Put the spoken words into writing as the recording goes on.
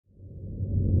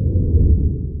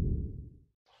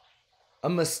A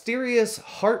mysterious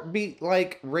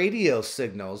heartbeat-like radio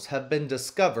signals have been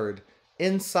discovered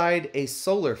inside a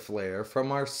solar flare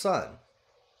from our sun.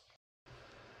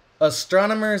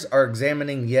 Astronomers are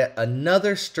examining yet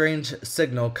another strange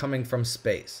signal coming from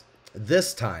space.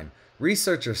 This time,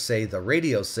 researchers say the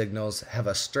radio signals have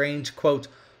a strange, quote,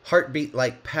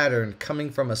 heartbeat-like pattern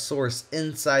coming from a source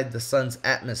inside the sun's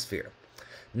atmosphere.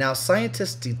 Now,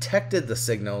 scientists detected the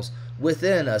signals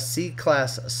within a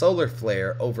C-class solar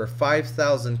flare over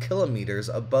 5,000 kilometers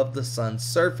above the sun's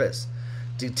surface.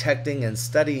 Detecting and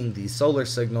studying these solar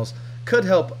signals could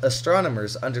help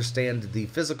astronomers understand the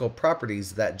physical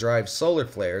properties that drive solar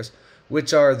flares,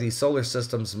 which are the solar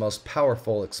system's most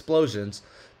powerful explosions,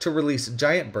 to release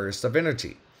giant bursts of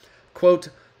energy. Quote,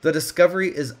 "The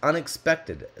discovery is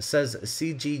unexpected," says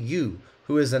Sijie Yu,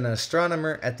 who is an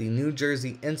astronomer at the New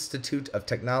Jersey Institute of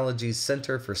Technology's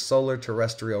Center for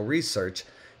Solar-Terrestrial Research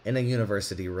in a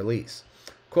university release.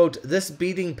 Quote, "This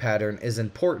beating pattern is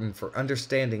important for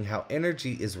understanding how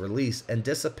energy is released and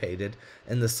dissipated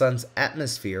in the sun's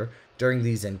atmosphere during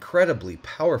these incredibly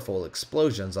powerful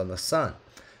explosions on the sun.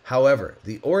 However,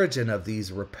 the origin of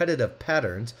these repetitive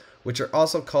patterns, which are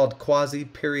also called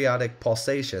quasi-periodic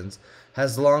pulsations,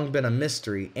 has long been a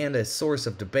mystery and a source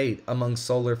of debate among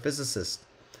solar physicists.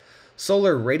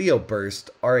 Solar radio bursts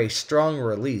are a strong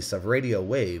release of radio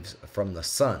waves from the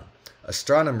sun.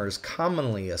 Astronomers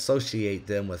commonly associate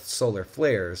them with solar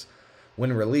flares.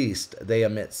 When released, they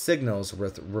emit signals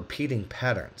with repeating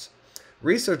patterns.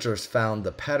 Researchers found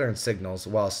the pattern signals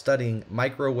while studying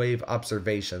microwave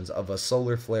observations of a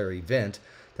solar flare event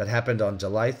that happened on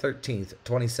July 13,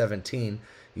 2017,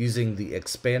 using the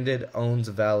expanded Owens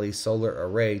Valley Solar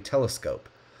Array telescope.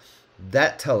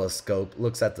 That telescope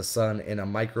looks at the sun in a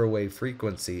microwave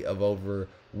frequency of over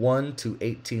 1 to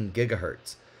 18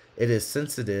 gigahertz. It is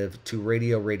sensitive to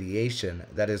radio radiation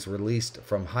that is released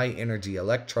from high-energy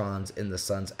electrons in the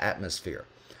sun's atmosphere.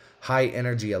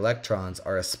 High-energy electrons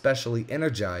are especially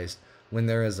energized when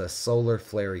there is a solar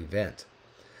flare event.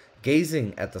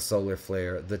 Gazing at the solar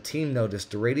flare, the team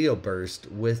noticed radio bursts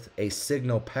with a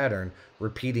signal pattern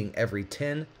repeating every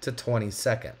 10 to 20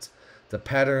 seconds. The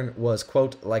pattern was,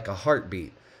 quote, like a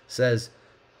heartbeat, says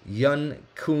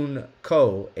Yun-Kun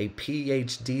Ko, a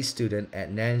PhD student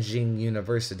at Nanjing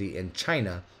University in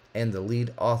China and the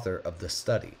lead author of the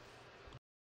study.